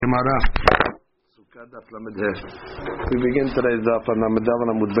Gemara. Succah daf lamed he. We begin today's daf on lamed dav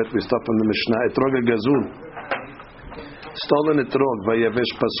and amud bet. We start from the Mishnah. Etrog gazul. Stolen etrog.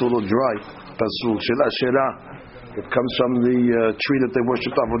 Vayavesh pasul or dry. Pasul. Shel asherah. It comes from the tree that they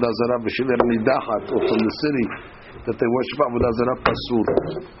worship avodah zarah. V'shel nidachat, or from the city that they worship avodah zarah. Pasul.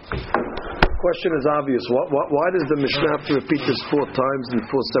 Question is obvious. Why does the Mishnah have to repeat this 4 times in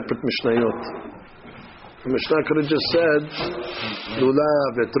 4 separate Mishnayot? The Mishnah could have just said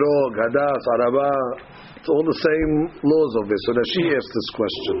lulav, etrog, hadas, araba. It's all the same laws of it. So Rashi asked this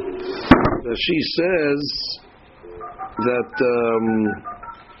question. Rashi says that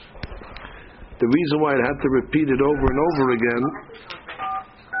the reason why it had to repeat it over and over again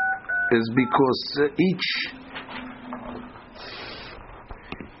is because each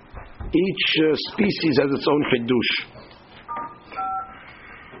species has its own chidush,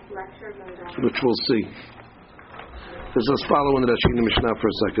 which we'll see. Let's just follow in the Rashi in the Mishnah for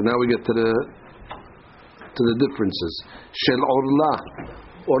a second. Now we get to the differences. Shel orla.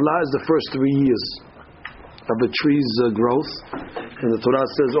 Orla is the first 3 years of a tree's growth, and the Torah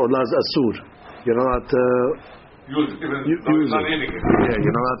says orla is asur. You're not allowed to use it. Yeah,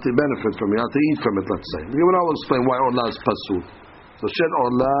 you're not allowed to benefit from it. You're not allowed to eat from it. Let's say. You will explain why orla is pasul. So shel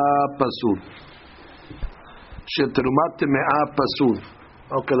orla pasul. Shel terumat teme'ah pasul.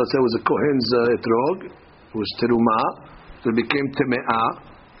 Okay, let's say it was a kohen's etrog. It was terumah, so it became teme'ah.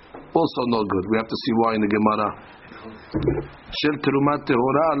 Also no good. We have to see why in the Gemara. Shel terumat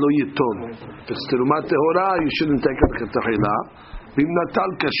tehora lo yitom. If it's terumat tehora, you shouldn't take it k'tahila. Bim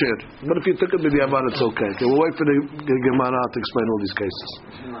natal kasher. But if you took it b'diavad, it's okay. Okay, we'll wait for the Gemara to explain all these cases.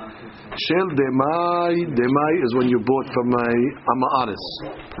 Shel demai is when you bought from a ama'aris.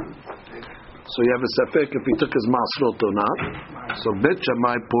 So you have a safek if he took his masrot or not. So bet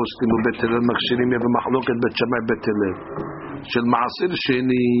shamai postim u bet hillel makshirim. You have a machloket bet shamai bet hillel. Shel maasir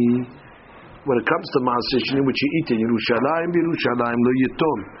sheni. When it comes to maasir sheni, which you eat in Yerushalayim lo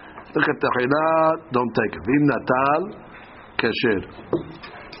yitom. Look at the chila, don't take it. Vim natal kasher.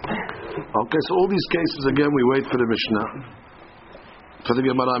 Okay, so all these cases again, we wait for the Mishnah, for the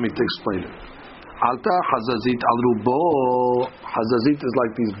Gemara to explain it. Alta hazazit al rubo. Hazazit is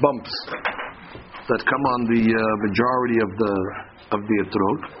like these bumps that come on the majority of the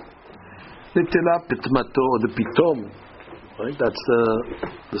etrog. Nitila pitmato, the pitom, right? That's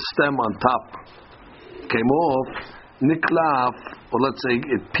the stem on top came off. Niklaf, or let's say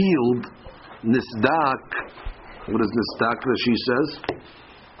it peeled. Nisdak. What is nisdak? Rashi says.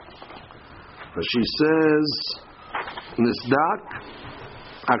 Rashi says nisdak.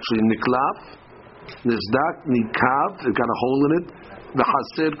 Actually, niklaf. Nisdak, nikav. It got a hole in it.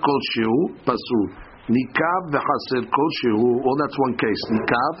 V'chaser kol shehu pasul. Nikav v'chaser kol shehu. Oh, that's one case.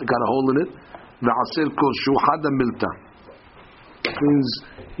 Nikav, got a hole in it. V'chaser kol shehu hada milta. Means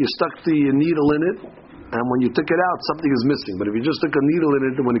you stuck the needle in it, and when you took it out, something is missing. But if you just took a needle in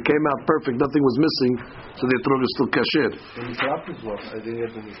it, and when it came out perfect, nothing was missing, so the etrog is still kasher. Nikav is what? I didn't hear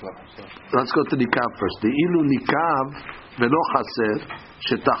the nikav. Let's go to nikav first. The ilu nikav v'lo chaser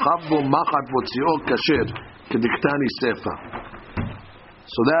shetachav bo machat v'tzio kasher kediktani sefa.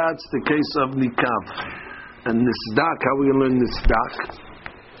 So that's the case of nikav. And nisdak, how are we going to learn nisdak?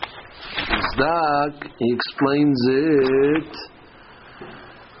 Nisdak, he explains it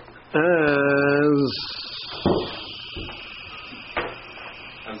as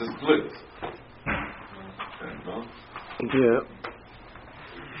a split. Yeah.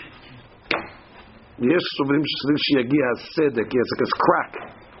 Yes, sovrim sheyagia sedek. Yes, like a crack.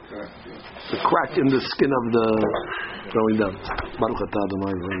 The crack in the skin of the going down. Baruch atah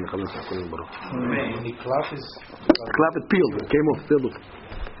Adonai Eloheinu melech hakolim baruch. The clap is. Clap it peeled. It came off peeled.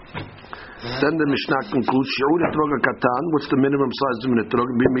 Then the Mishnah concludes: Shiur etrog katan. What's the minimum size of an etrog?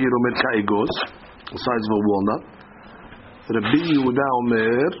 B'meir omer ka'egos, the size of a walnut. Rabbi Yehuda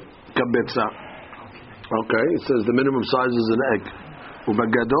omer kabetza. Okay, it says the minimum size is an egg.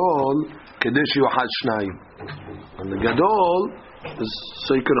 Ubagadol kedesh yochad shnayim. And the gadol is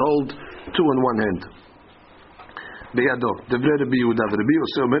so you can hold 2 in one hand. Beyado. Devrei Rabbi Yehuda. Rabbi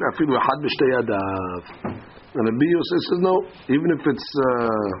Yosef omer afilu echad b'shtei yadav. And Rabbi Yosef says no, even if it's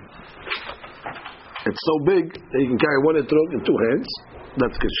so big that you can carry one etrog in 2 hands,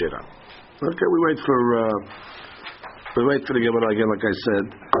 that's keshera. Okay, we wait for the Gemara again, like I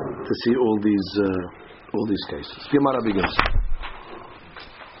said, to see all these cases. Gemara begins.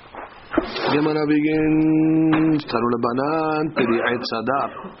 Taru lebanan piri eitz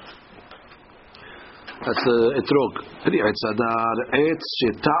adar. That's the etrog. Piri eitz adar. Eitz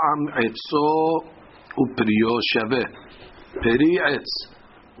sheta'am eitzo upriyo shaveh. Piri eitz,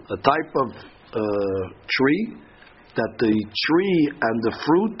 a type of tree that the tree and the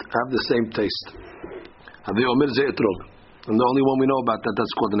fruit have the same taste. And the only one we know about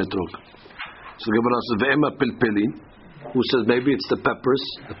that's called an etrog. So the Gemara says, "Ve'ema pilpilin," who says maybe it's the peppers,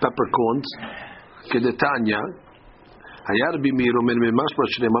 the peppercorns. Kedetanya, hayar b'miru min mashma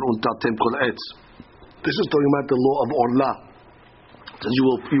shneimar untatem kol etz. This is talking about the law of orla. It says you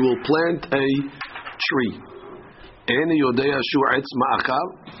will plant a tree. Eni yodea shu etz ma'achal.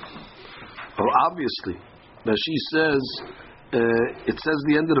 Or obviously, now she says, it says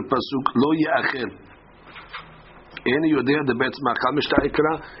the end of the pasuk, lo ya'achel. Eni yodea the betz ma'achal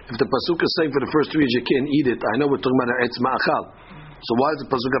mishta'ikra. If the pasuk is saying for the first 3 years you can't eat it, I know we're talking about etz ma'achal. So why does the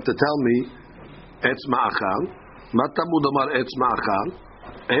pasuk have to tell me etz ma'achal? Matamud amar etz ma'achal.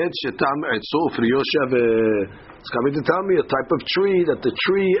 Etz shetam etzo friyo shave. It's coming to tell me a type of tree that the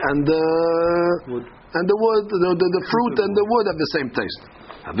tree and the wood, the fruit and the wood have the same taste.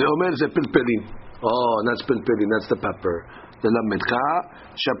 The omer is a pilpilin. Oh, that's pilpilin. That's the pepper. The lamedcha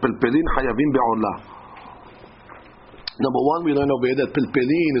shapilpilin hayavim be'orla. Number one, we learn over here that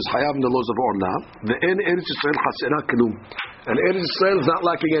pilpilin is hayav in the laws of orla. The en Eretz Yisrael chasera kelum, and Eretz Yisrael is not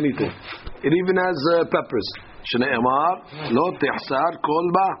lacking anything. It even has peppers. Shneimar lo tehsar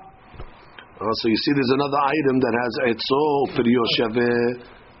kol ba. So you see, there's another item that has etzo priyo shave.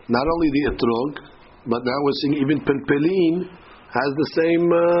 Not only the etrog, but now we're seeing even pilpilin has the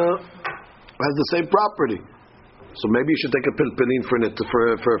same property. So maybe you should take a pilpilin for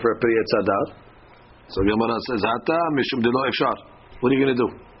a priyat sadar. So Gemara says, "Hata mishum delo efshar." What are you going to do?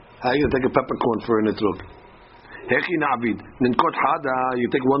 How are you going to take a peppercorn for an etrog? Hechi na'avid ninkot hada. You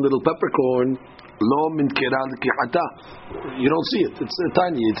take one little peppercorn. Lo min kiral kihata. You don't see it. It's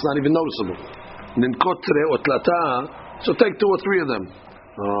tiny. It's not even noticeable. Ninkot tre'ot lata. So take 2 or 3 of them.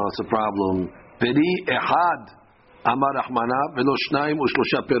 Oh, it's a problem. Peri ehad amar rahmana velo shnaim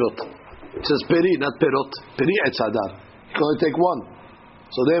ushlosha perot. It says peri, not perot. Peri etzadar. You can only take 1.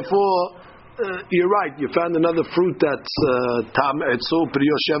 So therefore, you're right. You found another fruit that's tam etzu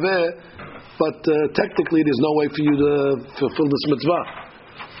priyo shaveh, but technically there's no way for you to fulfill this mitzvah.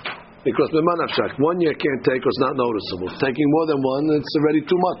 Because b'manafshak, 1 year can't take, it's not noticeable. Taking more than 1, it's already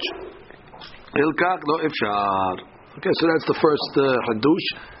too much. Ilkach lo ifshar. Okay, so that's the first hadush.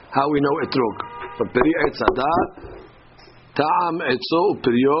 How we know etrog. But peri etzadar, ta'am etzo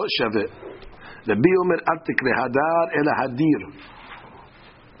priyo shaveh. Rabbi Omer al tikre hadar ela hadir.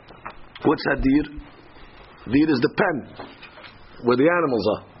 What's hadir? Dir is the pen where the animals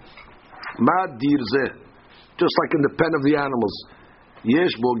are. Ma dir zeh. Just like in the pen of the animals.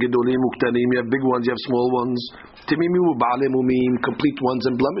 Yesh bo gedolim uktanim. You have big ones, you have small ones. Timimim u'ba'alei mumim. Complete ones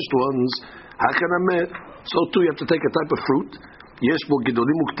and blemished ones. Hakanameh. So too you have to take a type of fruit. Yesh bo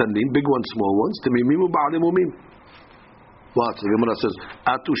gedolim uktanim. Big ones, small ones. Timimim u'ba'alei mumim. What? The Gemara says,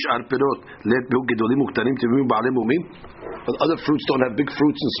 Atu sh'ar perot. Let bo gedolim uktanim. Timimim u'ba'alei mumim. But other fruits don't have big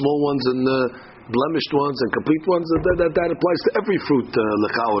fruits and small ones and blemished ones and complete ones. That applies to every fruit,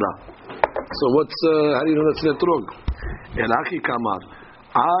 lechaora. So what's how do you know that's netrog? Elachi kamar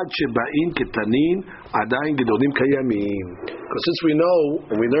ad sheba'in ketanin adayin gedolim kayamin. Because since we know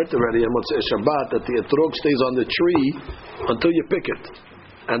and we learned already on Motzei Shabbat that the etrog stays on the tree until you pick it,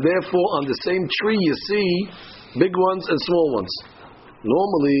 and therefore on the same tree you see big ones and small ones.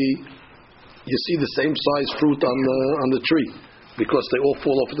 Normally, you see the same size fruit on the tree because they all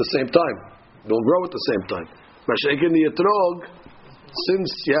fall off at the same time. They all grow at the same time. Mashiach in the etrog, since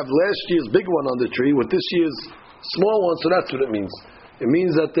you have last year's big one on the tree with this year's small one, so that's what it means. It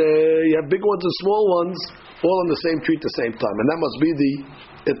means that you have big ones and small ones all on the same tree at the same time, and that must be the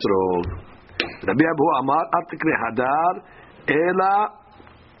etrog. Rabbi Abu Amar, atikre hadar ela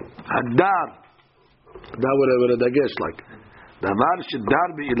hadar. That would have a dagesh like. Davar shidar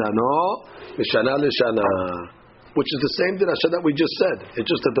be'ilano mishana leshana, which is the same dirasha that we just said. It's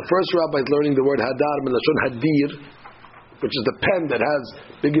just that the first rabbi is learning the word hadar milashon hadir, which is the pen that has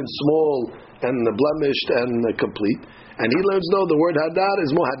big and small and blemished and complete. And he learns the word hadar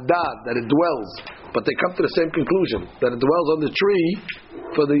is more hadar, that it dwells. But they come to the same conclusion, that it dwells on the tree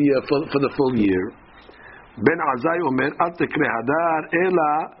for the full year. Ben Azai Omer al tekre hadar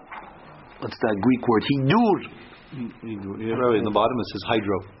ela. What's that Greek word? Hidur. In the bottom it says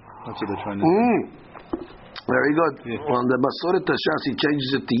hydro. That's what they're trying to say. Very good. Yeah. On the Masoret Tashas he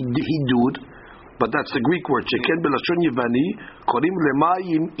changes it to hidur, but that's the Greek word. Sheken belashon yivani korim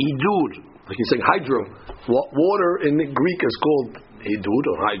lemayim hidur. Like he's saying hydro. Water in Greek is called hidur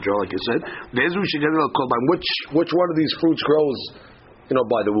or hydro, like you said. Which one of these fruits grows,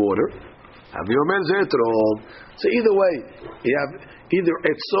 by the water? So either way, you have either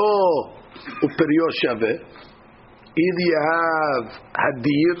etzo uperio shaveh. Either you have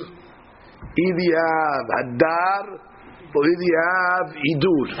hadir, Either you have hadar or either you have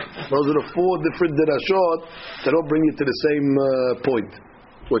idur. Those are the four different dirashot that all bring you to the same point,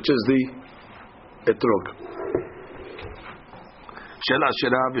 which is the etrog. Shel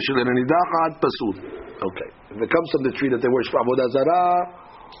ashera v'shel nidachat pasul. Okay. If it comes from the tree that they worship avodah zarah,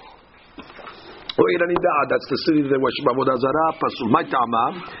 or nidachat, that's the city that they worship avodah zarah, pasul. My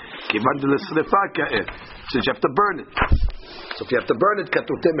ta'amam, kivan de l'srefa ka'eh. Since you have to burn it. So if you have to burn it,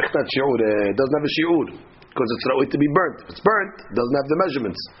 katuteh mechnat shiur. It doesn't have a shiur because it's ra'ui to be burnt. If it's burnt, it doesn't have the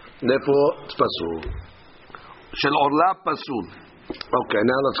measurements. Therefore, it's pasul. Shel orla pasul. Okay,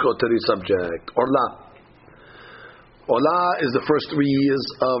 now let's go to the subject. Orla. Orla is the first 3 years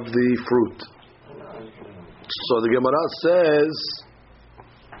of the fruit. So the Gemara says,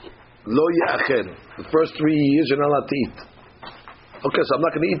 lo ya'acher. The first 3 years you're not allowed to eat. Okay, so I'm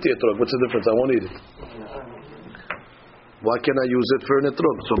not going to eat the etrog. What's the difference? I won't eat it. Why can't I use it for an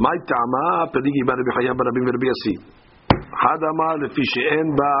etrog? So my ta'ama pedigi ba Rabbi Chaya ba Rabbi Rabbi Yasi. Hadama lefi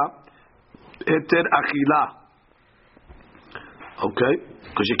she'en ba eter achila. Okay,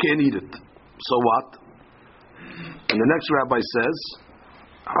 because you can't eat it. So what? And the next rabbi says,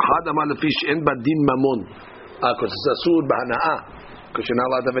 Hadama lefi she'en ba din mamon. Because it's asur b'hana'ah. Because you're not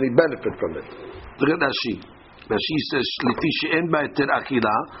allowed to have any benefit from it. Look at Rashi. Rashi says, "Lifi she'en ba'eter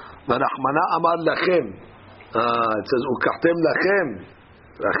achila, v'rachmana amar lachem." It says, "Ukachtem lachem,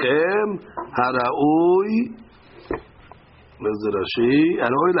 lachem haraui." Where's the Rashi?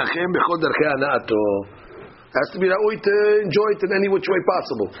 Haraui lachem bechol derchei hana'ato. Has to be ra'ui to enjoy it in any which way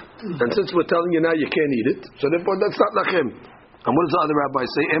possible. And since we're telling you now you can't eat it, so therefore that's not lachem. And what does the other rabbi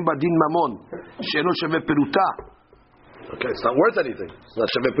say? En badin mamon, she'eno sheve peruta. Okay, it's not worth anything. It's not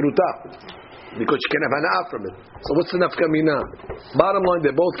sheve peruta. Because you can't have hana'ah from it. So what's the nafkamina? Bottom line,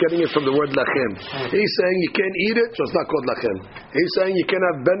 they're both getting it from the word lachem. He's saying you can't eat it, so it's not called lachem. He's saying you can't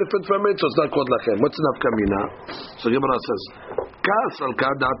have benefit from it, so it's not called lachem. What's the nafkamina? So Gemara says, Kas al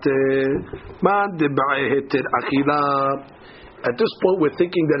kadate man deba'e heter achila. At this point, we're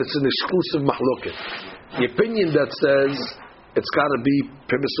thinking that it's an exclusive mahloket. The opinion that says it's got to be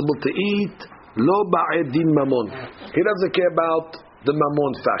permissible to eat, lo ba'e din mamon. He doesn't care about the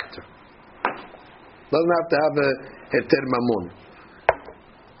mamon factor. Doesn't have to have a heter mamon.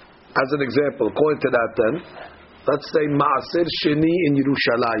 As an example, according to that then, let's say Ma'aser Sheni in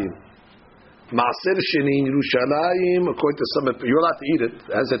Yerushalayim. Ma'aser Sheni in Yerushalayim, according to some, you're allowed to eat it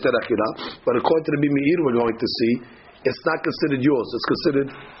as heter achila, but according to the Meir, we're going to see, it's not considered yours. It's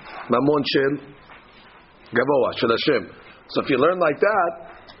considered mamon shel gavoa, shel Hashem. So if you learn like that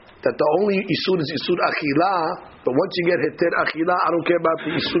the only isur is isur achila, but once you get heter achila, I don't care about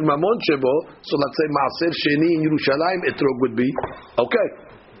the isur mamon shebo. So let's say Ma'aser Sheni in Yerushalayim, etrog would be okay,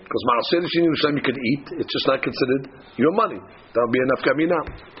 because Ma'aser Sheni in Yerushalayim you could eat. It's just not considered your money. That would be enough kamina.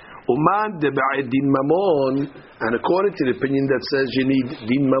 Uman deba'ed din mamon, and according to the opinion that says you need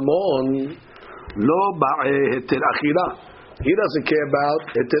din mamon, lo ba'e heter achila. He doesn't care about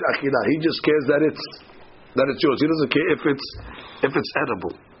heter achila. He just cares that it's yours. He doesn't care if it's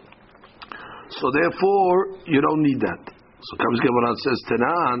edible. So therefore, you don't need that. So comes Gemara says,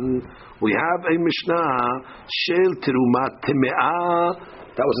 Tanan, we have a Mishnah, Shel Terumat Teme'ah.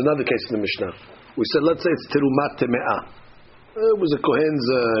 That was another case in the Mishnah. We said, let's say it's Terumat Teme'ah. It was a Kohen's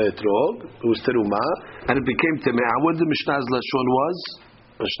etrog, it was Terumah, and it became Teme'ah. What the Mishnah's Lashon was?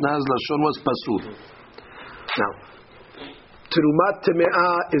 Mishnah's Lashon was Pasul. Now, Terumat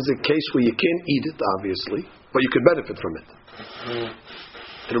Teme'ah is a case where you can't eat it, obviously, but you could benefit from it.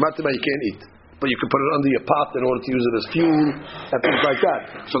 Terumat Teme'ah you can't eat, but you can put it under your pot in order to use it as fuel and things like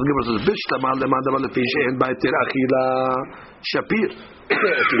that. So the Gemara says, "Bishtamal le'madamal le'fishen ba'eter achila shapir."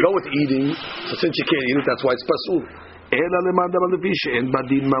 If you go with eating, so since you can't eat it, that's why it's pasul. Ela le'madamal le'fishen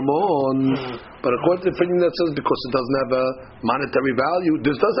ba'din mamon. But according to the opinion that says because it doesn't have a monetary value,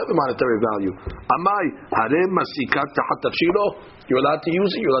 this does have a monetary value. Amai harem masikat tahat tafshilo. You're allowed to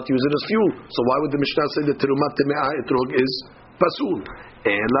use it. You're allowed to use it as fuel. So why would the Mishnah say that terumat teme'ah etrog is pasul?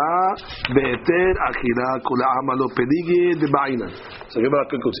 Ela be'eter achila kula amalo pedigi de'ba'inan. So Gemara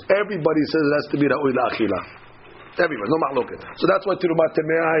concludes, everybody says it has to be ra'ui la'achila. Everyone, no ma'loket. So that's why terumat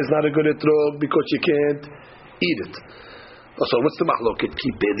teme'ah is not a good etrog, because you can't eat it. So what's the ma'loket? Ki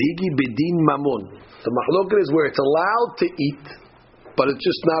pedigi bedin mamon. The ma'loket is where it's allowed to eat, but it's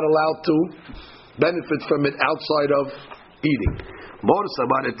just not allowed to benefit from it outside of eating. Mor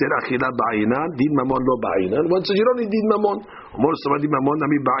sabar eter achila ba'inan, din mamon lo ba'inan. One says you don't need din mamon. Mor sabar din mamon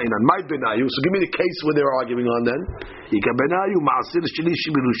nami ba'inan. My benayu. So give me the case where they're arguing on then. Ika benayu ma'asir sheni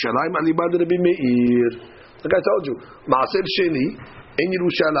shibirushalayim alibad Rabbi Meir. Like I told you, ma'asir sheni in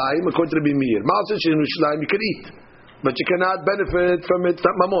Yerushalayim according to Rabbi Meir. Ma'asir sheni in Yerushalayim you can eat. but you cannot benefit from it. It's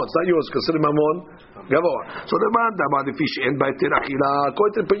not mamon. It's not yours. Consider mamon gavoa. So the man the fish and by terachila.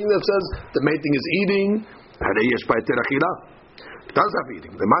 According to the opinion that says the main thing is eating, hareyesh by terachila. It does have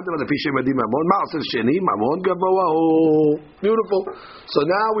eating. The man the fish and mamon ma'aser sheni mamon gavoa. Oh, beautiful. So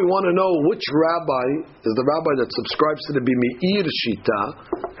now we want to know which rabbi is the rabbi that subscribes to the Bimeir Shita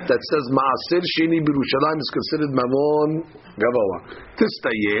that says ma'aser sheni b'Yerushalayim is considered mamon gavoa.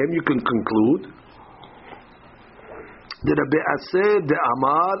 Tistayem, you can conclude. The Rabbi Aseh the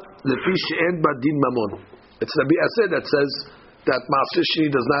Amar the fish and badin mamon. It's Rabbi Aseh that says that Ma'aser Sheni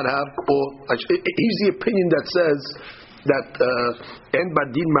does not have, or he's the opinion that says that and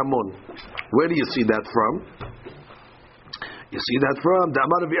badin mamon. Where do you see that from? You see that from the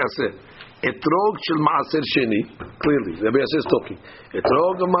Amar Rabbi Aseh. Etrog shel Ma'aser Sheni. Clearly, Rabbi Aseh is talking.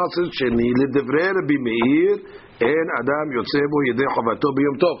 Etrog Ma'aser Sheni leDevrei Rabbi Meir and Adam yotzeh bo yedei chavato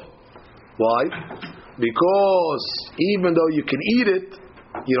b'yom tov. Why? Because even though you can eat it,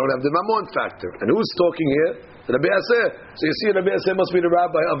 you don't have the mamon factor. And who's talking here? Rabbi Aseh. So you see, Rabbi Aseh must be the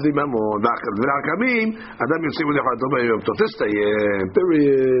rabbi of the mamon.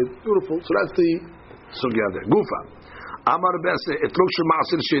 Period. Beautiful. So that's the sugya there. Gufa. Amar Rabbi Aseh. Etrog shel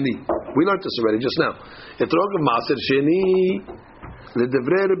ma'aser sheni. We learned this already just now. Etrog ma'aser sheni.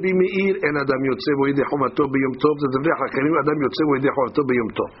 לדברי רבי מאיר אין אדם יוצא בו ידי חובתו ביום טוב. לדברי חכמים אדם יוצא בו ידי חובתו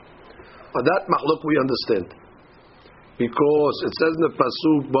ביום טוב. But that machlok we understand, because it says in the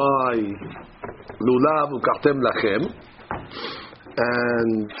pasuk by lulav ukachtem lachem,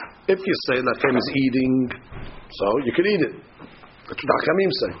 and if you say lachem is eating, so you can eat it. That's what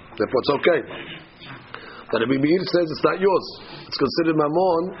Hachamim say. Therefore, it's okay. But Rabbi Meir says it's not yours. It's considered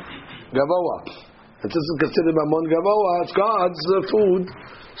mamon gavoa. And since it's considered mamon gavoa, it's God's food.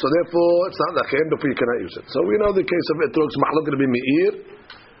 So therefore, it's not lachem. Therefore, you cannot use it. So we know the case of etrog's machlok Rabbi Meir.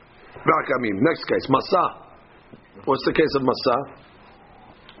 Next case, Masa. What's the case of Masa?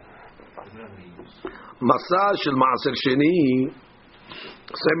 Masa shel Ma'aser Sheni,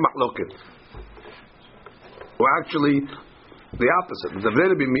 same machloket. Well, actually, the opposite. The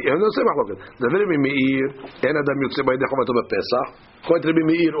very Meir, no, same machloket. The very Meir, en adam yotzeh b'yedei chovato b'Pesach. According to Rabbi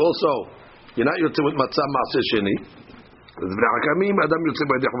Meir, also, you're not yotzeh with Matzah Ma'aser Sheni. The very Hakamim, adam yotzeh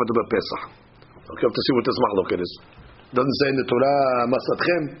b'yedei chovato b'Pesach. Okay, have to see what this machloket is. Doesn't say in the Torah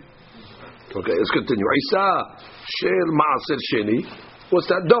Masatchem. Okay, let's continue. Isa shel Ma'aser Sheni. What's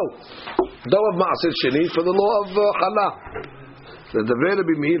that? Dough of Ma'aser Sheni for the law of Chala. The Devrei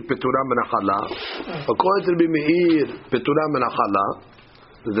Rabbi Meir Petura min Chala. According to Rabbi Meir Petura min Chala.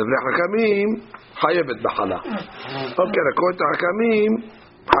 The Devrei Hakamim Chayevet b'Chala. Okay, according to Hakamim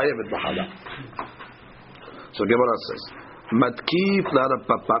Chayevet b'Chala. So Gemara says, Matkif la Rav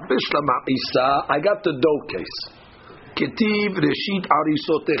Papa Bishlama Isa. I got the dough case. Ketiv Reshit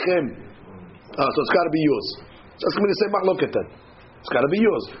Arisotechem. So it's got to be yours. So it's going to say machloketan. It's got to be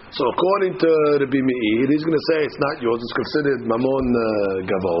yours. So according to Rabbi Meir, he's going to say it's not yours. It's considered mamon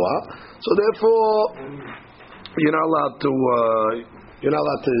gavoa. So therefore, you're not allowed to.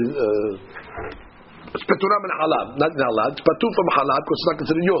 It's petura min halab, not allowed. It's patu from halab because it's not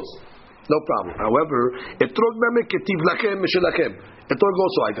considered yours. No problem. However, etrog meme ketiv lachem mishelachem. Etrog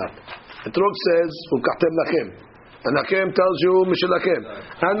also I got. Etrog says ukachtem lachem. And Lachem tells you Mishalachem.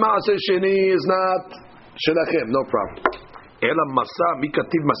 And Ma'aser Sheni is not Shalachem, no problem. Ela Masa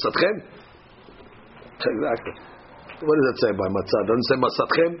Mikativ Masatchem? Exactly. What does that say by Matzah? Doesn't say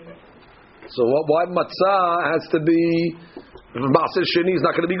Masatchem? So why Matzah has to be Ma'aser Sheni is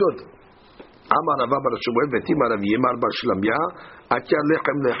not going to be good? Amar Rava bar Shmuel Vetim Rav Yemar bar Shlamya Atya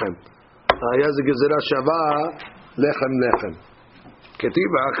Lechem Lechem. היה זה גזירה שווה לחם לחם.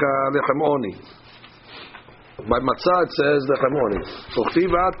 כתיב אחא לחם עוני. By matzah it says lechem oni.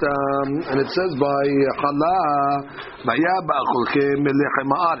 And it says by chala vaya ba'acholchem lechem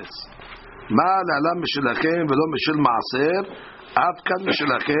haaretz. Ma la'alam mishelachem velo mishel maaser. Afkan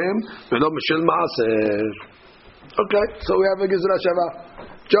mishelachem velo mishel maaser. Okay, so we have a gizra shava.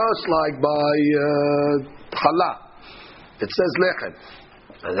 Just like by chala, it says lechem.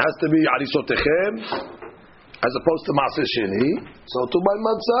 And it has to be arisotechem. As opposed to Ma'aser Sheni. So to by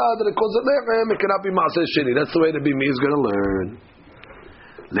Matzah that it calls it Lechem, it cannot be Ma'aser Sheni. That's the way the Bimi is going to learn.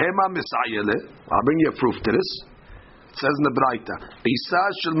 Lema Misayele. I'll bring you a proof to this. It says in the Braita. Isa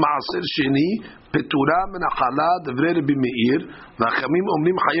shel Ma'aser Sheni Petura min Achala Devrei Rabbi Meir V'Achamim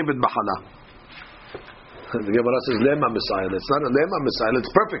Omrim Chayevet B'Chala. The Gemara says Lema Misayele. It's not a Lema Misayele.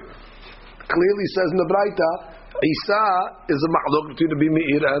 It's perfect. Clearly says in the Braita Isa is a ma'lok between the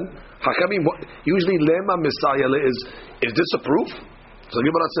Meir and Hakamim. Usually, lema misayale is this a proof? So the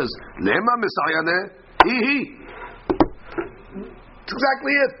Gemara says, lema misayale, he. That's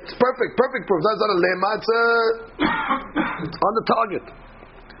exactly it. It's perfect. Perfect proof. That's not a lema. It's on the target.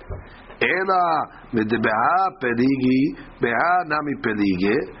 Ela medebeha peligi beha nami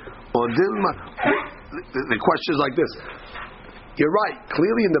pelige or dilma. The question is like this. You're right.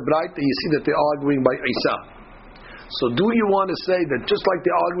 Clearly in the Braita you see that they're arguing by Isa. So do you want to say that just like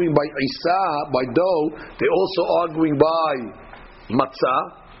they're arguing by Isa, by dough, they're also arguing by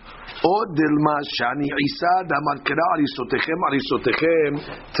matzah? Or dilma shani Isa damar kira arisotechem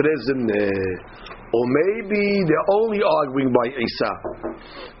trezimne. Or maybe they're only arguing by Isa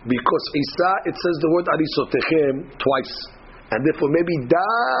because Isa it says the word arisotechem twice, and therefore maybe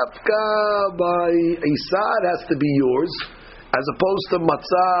dafka by Isa it has to be yours, as opposed to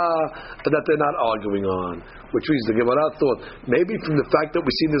matzah that they're not arguing on. Which means the Gemara thought maybe from the fact that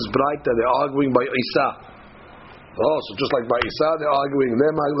we see this bright that they're arguing by Isa. Oh, so just like by Isa they're arguing,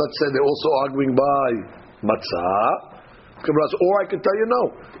 then let's say they're also arguing by matzah. Or I could tell you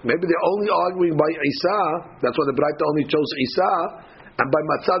no. Maybe they're only arguing by Isa. That's why the Braita only chose Isa, and by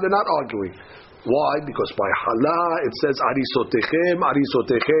matzah they're not arguing. Why? Because by Hala it says arisotechem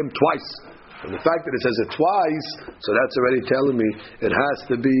twice. And the fact that it says it twice, so that's already telling me it has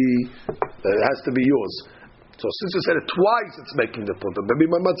to be yours. So since it said it twice, it's making the point. Maybe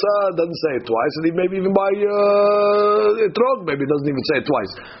my matzah doesn't say it twice, and maybe even by etrog, maybe it doesn't even say it twice.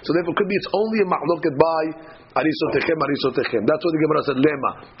 So therefore, it could be it's only a ma'loket by arisotechem. That's what the Gemara said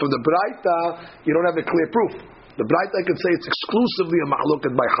lema. From the Braita, you don't have a clear proof. The Braita could say it's exclusively a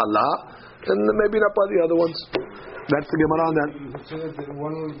ma'loket by Hala, and maybe not by the other ones. That's the Gemara on that.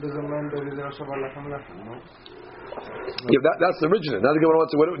 One doesn't mind that is Rosh Hashanah, no? Yeah, that's the original. Now the Gemara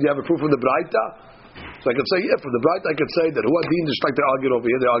wants to. Do you have a proof from the Braita? So I could say, yeah, from the Braita I could say that who adin just like they argued over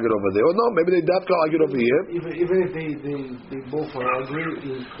here, they argued over there. Or no, maybe they dafka argued over here. Even if they both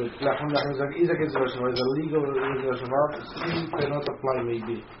agree, either against Rosh Hashanah, is a legal Rosh Hashanah, still cannot apply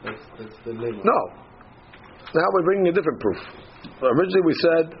maybe. That's the label. No. Now we're bringing a different proof. Originally we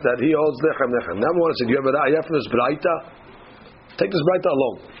said that he holds lechem. Now we want to say, do you have a ra'ayah from this Braita? Take this Braita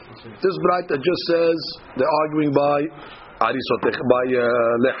alone. This Braita just says they're arguing by arisotech, by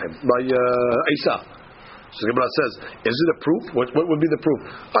lechem, by Isa. So the Gemara says, is it a proof? What would be the proof?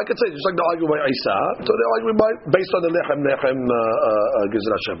 I could say just like they're arguing by Isa, so they're arguing based on the lechem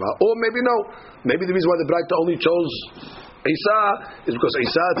gizra sheva. Or maybe no. Maybe the reason why the Braita only chose Isa is because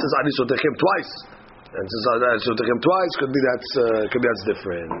Isa says arisotechem twice. And since I should take him twice, could be that's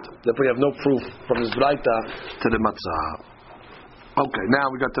different. Therefore, you have no proof from this Braita to the matzah. Okay, now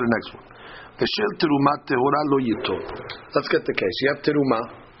we got to the next one. V'shel teruma tehora lo yito. Let's get the case. You have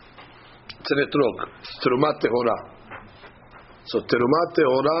teruma. It's an etrog. Teruma tehora. So teruma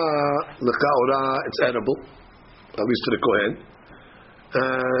tehora lechaora, it's edible, at least to the kohen,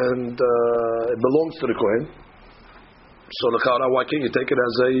 and it belongs to the kohen. So lechaora, why can't you take it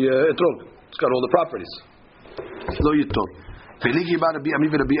as a etrog? It's got all the properties. Lo yitor. Peligi ba Rabbi Ami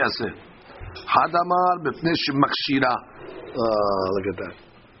v'Rabbi Aseh. Hadamar b'pnei shemakshira. Look at that.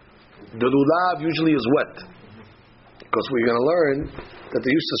 The lulav usually is wet, because we're going to learn that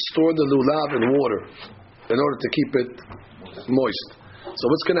they used to store the lulav in water in order to keep it moist. So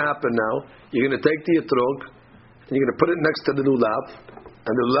what's going to happen now? You're going to take the etrog and you're going to put it next to the lulav,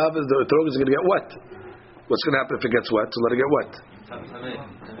 and the etrog is going to get wet. What's going to happen if it gets wet? So let it get wet.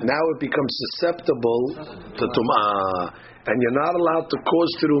 Now it becomes susceptible to tum'ah, and you're not allowed to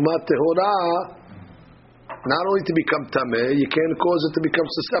cause teruma tehora. Not only to become tameh, you can't cause it to become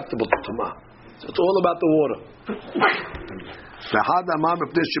susceptible to tum'ah. So it's all about the water.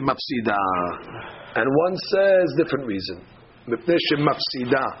 And one says different reason. You're going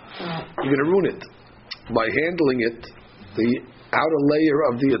to ruin it by handling it. The outer layer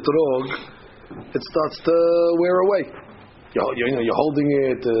of the etrog, it starts to wear away. You're holding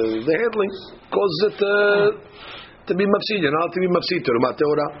it, the handling causes it to be mafsid. You're not to be mafsid.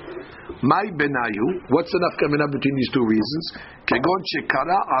 My benayu. What's the nafkamina between these two reasons? Kegon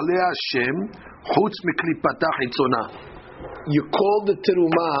shekara alei Hashem chutz miklipata chitzona. You call the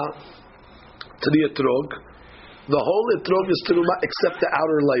teruma to the etrog. The whole etrog is teruma except the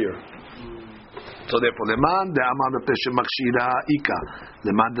outer layer. So therefore, leman de amar b'peshe makshira ika,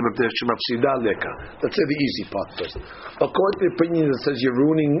 leman de b'peshe mafsida leka. Let's say the easy part first. According to the opinion that says you're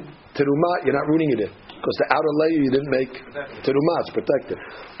ruining teruma, you're not ruining it because the outer layer you didn't make teruma, it's protected.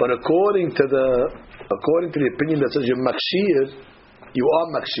 But according to the opinion that says you're makshir, you are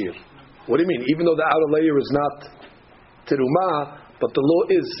makshir. What do you mean? Even though the outer layer is not teruma, but the law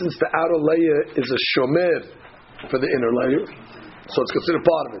is since the outer layer is a shomer for the inner layer, so it's considered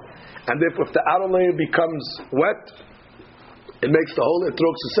part of it. And therefore, if the outer layer becomes wet, it makes the whole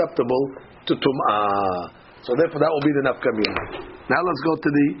etrog susceptible to tum'ah. So therefore, that will be the nafkamina. Now let's go to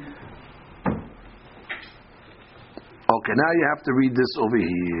the. Okay, now you have to read this over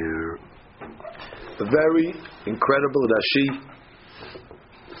here. A very incredible Rashi.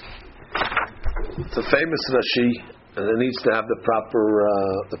 It's a famous Rashi, and it needs to have the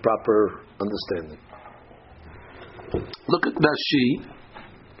proper understanding. Look at Rashi.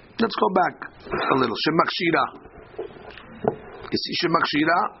 Let's go back a little. Shemakshira. You see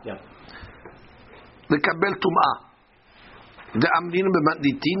Shemakshira? Yeah. מקבל טומאה. דאמרין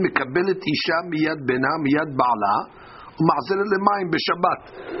במתניתין מקבלת אישה מיד בנה מיד בעלה ומעזרת למים בשבת.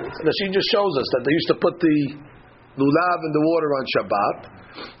 She just shows us that they used to put the lulav in the water on Shabbat,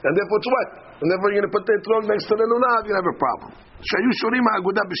 and therefore it's wet. And therefore you're going to put the etrog next to the lulav, you have a problem. שהיו שורים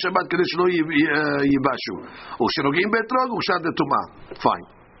האגודה בשבת כדי שלא ייבשו. וכשנוגעים באתרוג הוגשת לטומאה. Fine.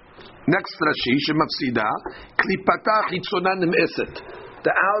 Next Rashi, שמפסידה, קליפתה חיצונה נמאסת. The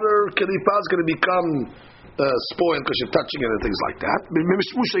outer kalipa is going to become spoiled because you're touching it and things like that. You're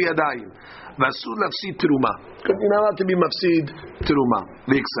not allowed to be mafsid teruma.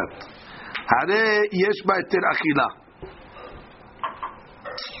 We accept.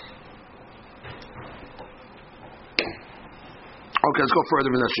 Okay, let's go further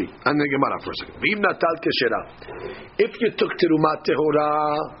in Rashi. And then Gemara for a second. If you took teruma tehora,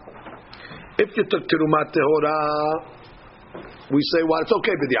 we say, well, it's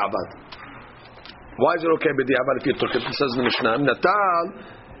okay b'di'avad. Why is it okay b'di'avad if you took it? It says in the Mishnah, Natal,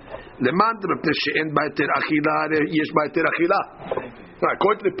 leman d'mepnei she'en b'heter achila, yesh b'heter achila.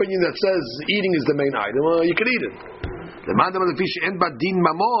 According to the opinion that says eating is the main item, well, you can eat it. Leman d'mepnei she'en b'din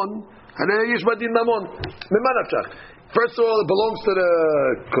mamon, yesh b'din mamon. First of all, it belongs to the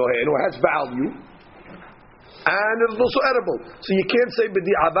kohen, who has value, and it's also edible. So you can't say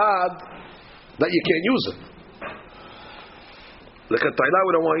b'di'avad that you can't use it. Like a Taila,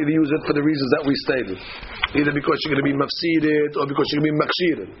 we don't want you to use it for the reasons that we stated. Either because you're going to be mafsided or because you're going to be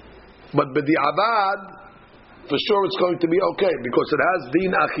makshired. But b'di'avad, for sure it's going to be okay because it has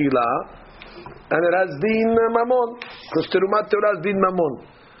din achila and it has din mamon. Because terumat Torah has din mamon.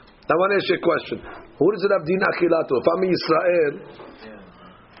 I want to ask you a question. Who does it have din achila to? If I'm in Israel,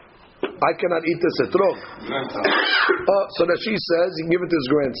 I cannot eat this etrog. So that she says he can give it to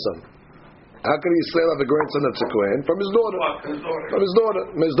his grandson. How can Yisrael have a grandson that's a Kohen? From his daughter. From his daughter.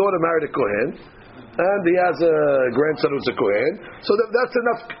 His daughter married a Kohen, and he has a grandson who's a Kohen. So that's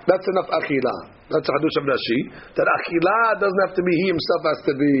enough. That's enough achila. That's a hadush of Rashi. That achila doesn't have to be he himself has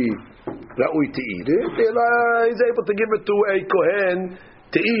to be ra'ui to eat it. He's able to give it to a Kohen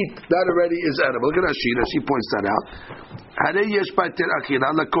to eat. That already is edible. Look at Rashi. Rashi points that out. Harei yesh b'heter achila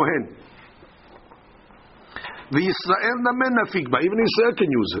la Kohen. V'Yisrael namen nafik ba. Even Israel can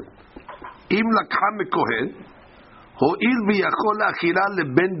use it. אם לקחה מכהן, הואיל ויכול לאכילה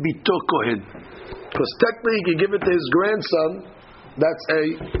לבן ביתו כהן. Because technically he can give it to his grandson, that's a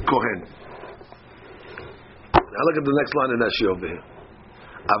kohen. Now look at the next line in Rashi over here.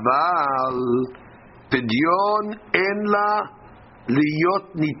 אבל פדיון אין לה להיות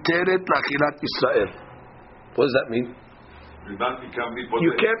ניתרת לאכילת ישראל. What does that mean?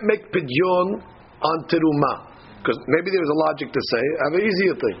 You can't make pidyon on teruma. Because maybe there's a logic to say, I have an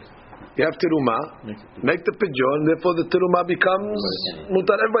easier thing. You have teruma, make the pidyon, therefore the teruma becomes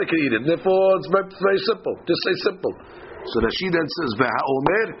mutar. Everybody can eat it. Therefore, it's very, very simple. Just say simple. So Rashi then says,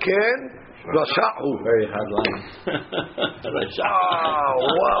 "Ve'haomer ken rasha'u." Very hard line.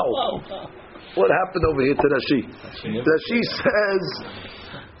 Wow! What happened over here to Rashi? Rashi says,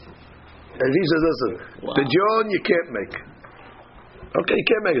 "Listen, pidyon you can't make. Okay, you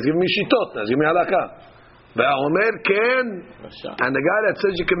can't make it. Give me shitot. Give me halakha." Omer ken, and the guy that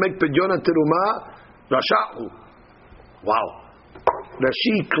says you can make pidyon and teruma, rasha'u. Wow.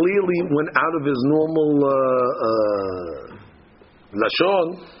 Rashi clearly went out of his normal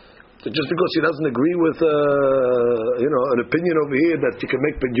lashon, just because he doesn't agree with an opinion over here that you can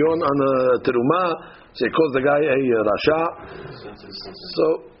make pidyon on a teruma, so he calls the guy a rasha.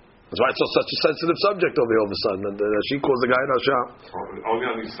 So that's why it's such a sensitive subject over here all of a sudden. And she calls the guy Rasha. Only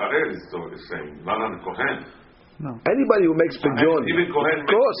on Israel is the same, not on Kohen. No. Anybody who makes pidyon, even Kohen, of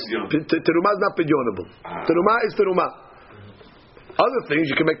course, teruma is not pidyonable. Teruma is teruma. Other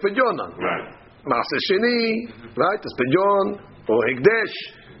things you can make pidyon on. Right. Maaseh sheni, right? It's pidyon. Or hikdesh.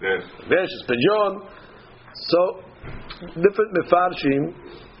 Hikdesh is pidyon. So different mefarshim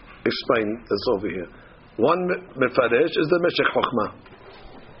explain this over here. One mefaresh is the Meshech Chochmah.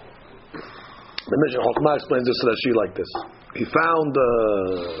 The Meshech Chochmah explains this Rashi like this. He found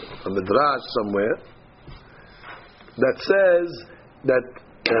a midrash somewhere that says that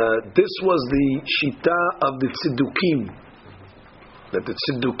this was the shita of the tzedukim. that the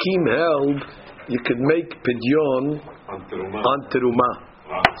Tziddukim held you could make pidyon on teruma.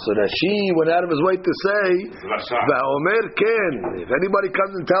 So Rashi went out of his way to say, "Va'omer ken." If anybody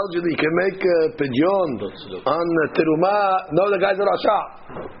comes and tells you that you can make pidyon on teruma, no, the guy's a rasha.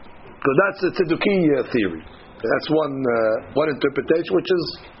 So that's the Tzidduki theory. That's one interpretation, which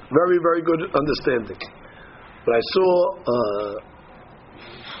is very, very good understanding. But I saw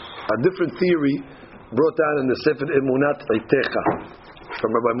a different theory brought down in the Sefer Emunat Eitecha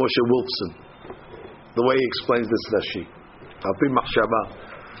from Rabbi Moshe Wolfson. The way he explains this Rashi, Al-Pi Machshava,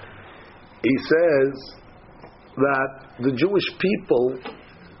 he says that the Jewish people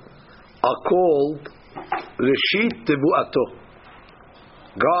are called Reshit Tevuato.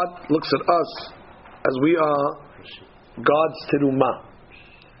 God looks at us as we are God's teruma.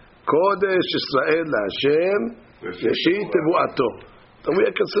 Kodesh Yisrael Hashem Reshit Tevuato. So we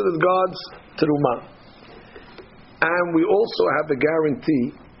are considered God's teruma. And we also have the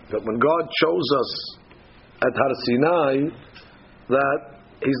guarantee that when God chose us at Har Sinai, that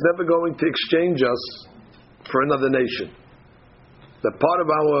He's never going to exchange us for another nation. That part of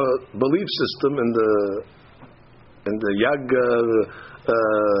our belief system in the Yag,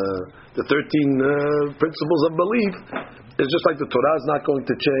 the 13 principles of belief, is just like the Torah is not going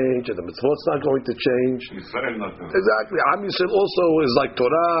to change, and the mitzvot is not going to change. Exactly. Am Yisrael also is like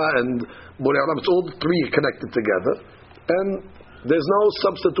Torah and Borei Olam. It's all three connected together, and there's no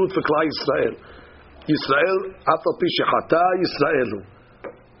substitute for Klal Yisrael. Yisrael, afal pi shechata Yisraelu.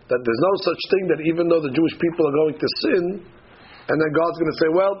 That there's no such thing that even though the Jewish people are going to sin, and then God's going to say,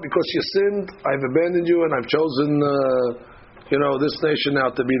 well, because you sinned, I've abandoned you, and I've chosen, this nation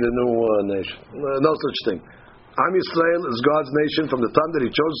now to be the new nation. No such thing. Am Yisrael is God's nation from the time that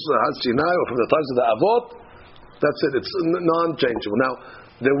He chose Har Sinai, or from the times of the Avot. That's it. It's non-changeable. Now,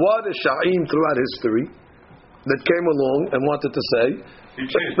 there were the Sha'im throughout history that came along and wanted to say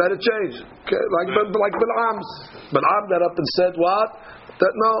that it changed. Okay, like Bil'am. Bil'am got up and said what?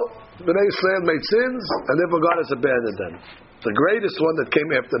 That no, Bnei Israel made sins, and therefore God has abandoned them. The greatest one that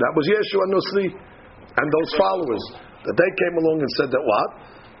came after that was Yeshua Nusri and those followers. That they came along and said that what?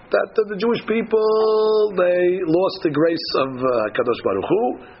 That the Jewish people, they lost the grace of Kadosh Baruch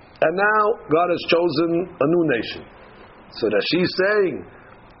Hu, and now God has chosen a new nation. So that she's saying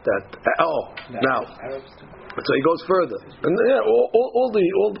that now. So he goes further, and all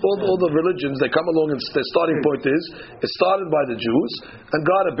the religions, they come along and their starting point is it started by the Jews, and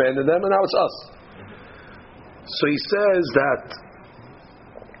God abandoned them, and now it's us. So he says that,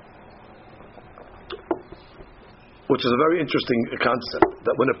 which is a very interesting concept,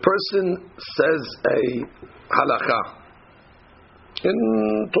 that when a person says a halakha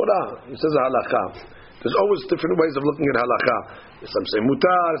in Torah, he says a halakha. There's always different ways of looking at halakha. Some say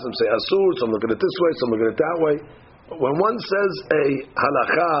mutar, some say asur, some look at it this way, some look at it that way. But when one says a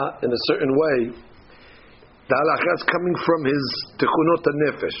halakha in a certain way, the halakha is coming from his tikunot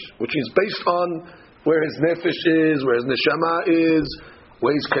nefesh, which is based on where his nefesh is, where his neshama is,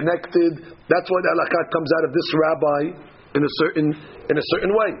 where he's connected. That's why the halakha comes out of this rabbi in a certain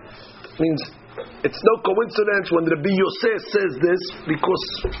way. It means it's no coincidence when Rabbi Yosef says this, because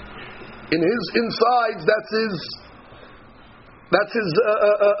in his insides,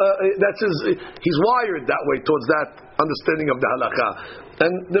 he's wired that way towards that understanding of the halakha.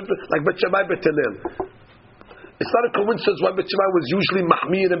 And like Bet Shammai, Bet Hillel, it's not a coincidence why Bet Shammai was usually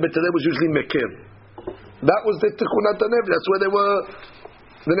mahmir and Bet Hillel was usually mekir. That was the tikunat hanev. That's where they were.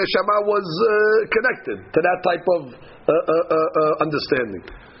 The neshama was connected to that type of understanding.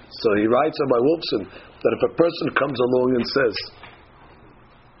 So he writes on by Wolfson that if a person comes along and says,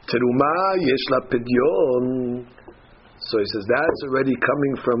 Teruma yesh la pidyon. So he says that's already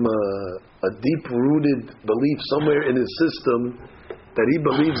coming from a deep-rooted belief somewhere in his system that he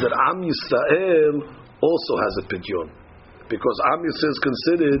believes that Am Yisrael also has a pidyon, because Am Yisrael is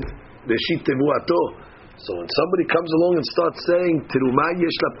considered Reshit Tevuato. So when somebody comes along and starts saying Teruma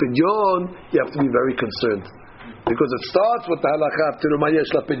yesh la pidyon, you have to be very concerned, because it starts with the halakha Teruma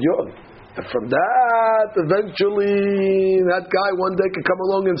yesh la pidyon. And from that, eventually, that guy one day can come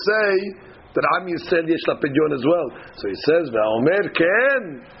along and say that Am Yisrael yesh la pidyon as well. So he says, "Va'omer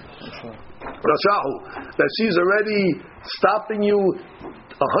ken rashahu," that she's already stopping you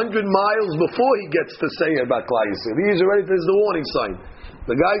 100 miles before he gets to say about Klal Yisrael. He's already, there's the warning sign.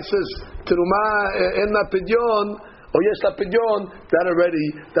 The guy says, "Teruma en la pidyon," or yesh la pidyon, that already,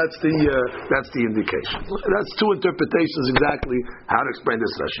 that's the indication. That's two interpretations exactly how to explain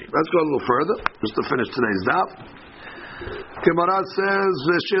this Rashi. Let's go a little further, just to finish today's daf. Gemara says,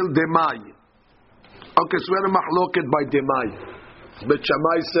 "Veshel demai." Okay, so we had a machloket by demai. Bet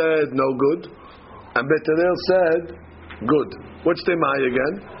Shammai said no good, and Bet Hillel said Good. What's demai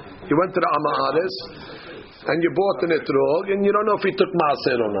again? You went to the Ama'aris and you bought an etrog and you don't know if he took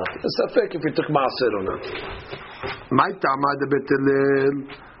maaser or not. It's a fake if he took maaser or not. My ta'ama de betelel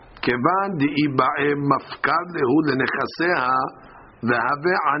kevan di'iba'e mafkar lehu lenechasea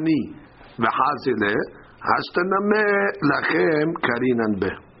v'have ani v'hazile hashtaname lachem karinan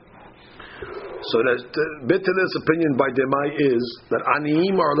beh. So Betelel's opinion by demai is that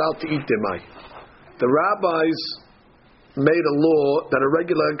aniyim are allowed to eat demai. The rabbis made a law that a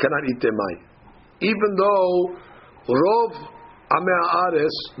regular cannot eat demai, even though rov amei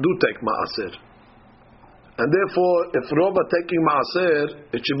haaretz do take maaser, and therefore if rov are taking maaser,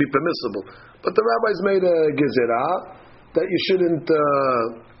 it should be permissible. But the rabbis made a gezerah that you shouldn't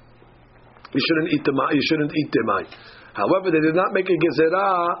eat demai. You shouldn't eat demai. However, they did not make a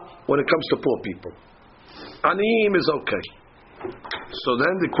gezerah when it comes to poor people. Aniyim is okay. So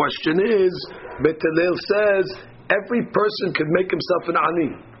then the question is, Betelel says every person can make himself an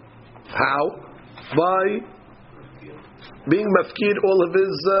ani. How? By being mafkir all of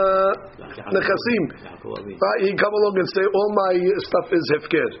his nechasim. He come along and say all my stuff is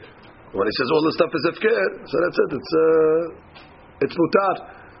hefker. When he says all the stuff is hefker, so that's it. It's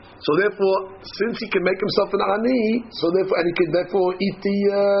mutar. So therefore, since he can make himself an ani, so therefore, and he can therefore eat the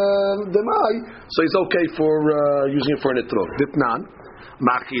demai, so he's okay for using it for an etrog. Ditnan,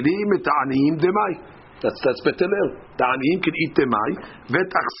 machilim et aniyim demai. That's betelel. The aniyim can eat demai. Vet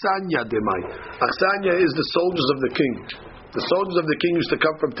achsanya demai. Achsanya is the soldiers of the king. The soldiers of the king used to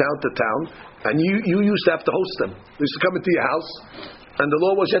come from town to town, and you used to have to host them. They used to come into your house, and the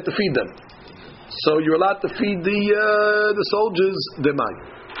law was you had to feed them. So you're allowed to feed the soldiers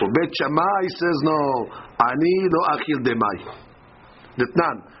demai. For Bet Shammai says no, ani lo achil demai.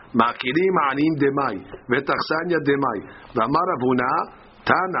 Ditnan, ma'akilim aniyim demai, vet achsanya demai. V'amar Rav Huna,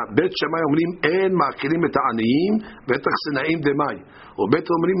 Tana, Bet Shammai omrim en ma'akilim et aniyim, vet achsanaim demai. Or Bet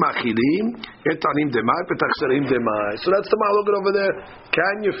omrim ma'akilim et aniyim demai, vet achsanaim demai. So that's the ma'alogan over there.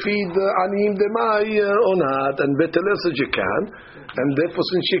 Can you feed aniyim demai or not? And Betelel says you can, and therefore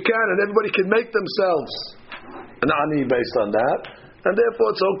since you can, and everybody can make themselves an ani based on that. And therefore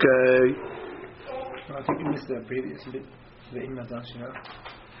it's okay. I think you missed that previous bit. The Imatan Shiur.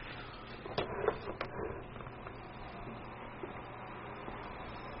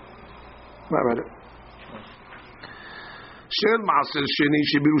 Shel Maaser Sheni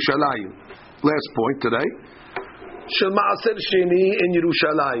Shebirushalayim. Last point today. Shel Maaser Sheni in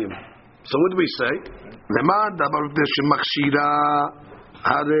Yerushalayim. So what do we say? Leman dabar b'teshem machshira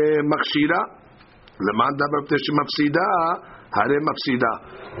hare machshira. Leman dabar b'teshem mafsida. Hare mafsida.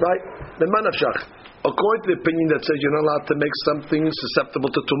 Right? The manafshach. According to the opinion that says you're not allowed to make something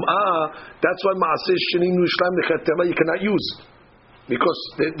susceptible to tum'ah, that's why ma'aseh shenim nushlam nechatela you cannot use, because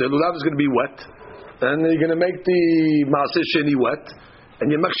the lulav is going to be wet, and you're going to make the ma'aseh sheni wet,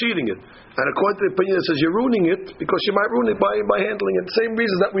 and you're makshiring it. And according to the opinion that says you're ruining it, because you might ruin it by handling it. Same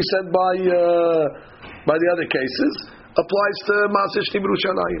reason that we said by the other cases applies to ma'aseh shenim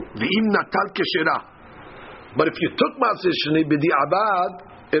Yerushalayim. V'im natal keshera. But if you took Maaser Sheni b'di abad,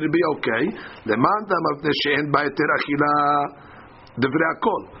 it'll be okay. The mandam of the she'en ba'eter achila devrei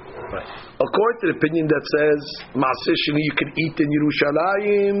hakol. According to the opinion that says Maaser Sheni you can eat in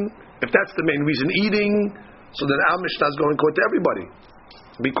Yerushalayim, if that's the main reason eating, so then our Mishnah is going to go to everybody.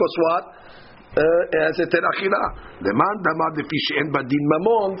 Because what? As a ter achila. The mandam of the she'en b'din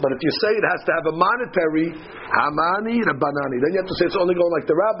mamon. But if you say it has to have a monetary hamani rabbanani, then you have to say it's only going like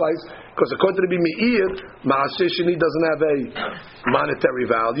the rabbis, because according to the Meir, Maaser Sheni doesn't have a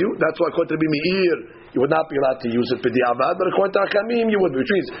monetary value. That's why according to the Meir, you would not be allowed to use it b'di'avad, but according to Achamim, you would. Which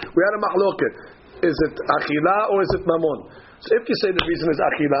means we had a machloket: is it achila or is it mamon? So if you say the reason is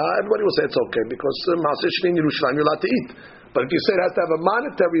achila, everybody will say it's okay because Maaser Sheni in Yerushalayim you're allowed to eat. But if you say it has to have a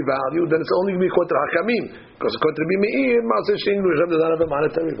monetary value, then it's only going to be according to Achamim, because according to the Meir, Maaser Sheni in Yerushalayim does not have a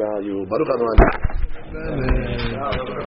monetary value. Baruch Adonai.